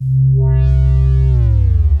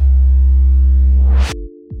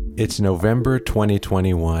It's November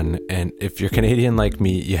 2021, and if you're Canadian like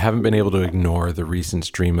me, you haven't been able to ignore the recent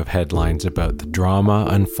stream of headlines about the drama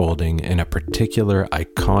unfolding in a particular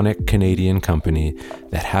iconic Canadian company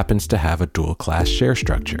that happens to have a dual-class share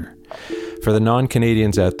structure. For the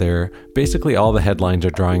non-Canadians out there, basically all the headlines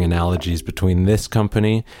are drawing analogies between this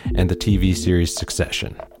company and the TV series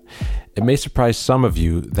Succession. It may surprise some of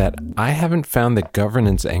you that I haven't found the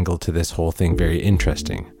governance angle to this whole thing very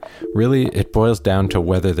interesting. Really, it boils down to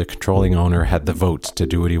whether the controlling owner had the votes to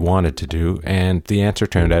do what he wanted to do, and the answer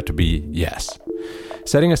turned out to be yes.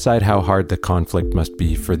 Setting aside how hard the conflict must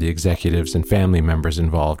be for the executives and family members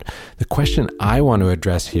involved, the question I want to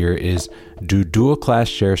address here is, do dual-class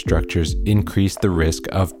share structures increase the risk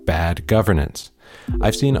of bad governance?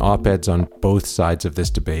 I've seen op-eds on both sides of this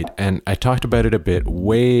debate, and I talked about it a bit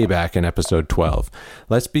way back in episode 12.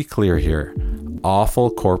 Let's be clear here. Awful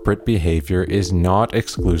corporate behavior is not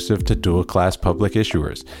exclusive to dual-class public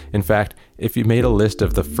issuers. In fact, if you made a list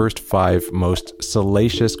of the first 5 most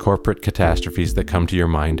salacious corporate catastrophes that come to your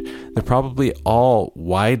mind, they're probably all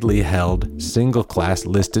widely held single-class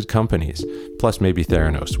listed companies, plus maybe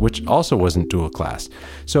Theranos, which also wasn't dual-class.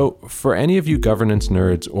 So for any of you governance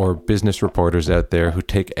nerds or business reporters out there who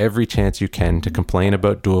take every chance you can to complain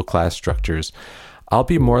about dual-class structures, I'll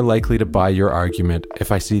be more likely to buy your argument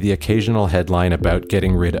if I see the occasional headline about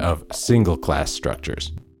getting rid of single-class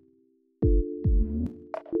structures.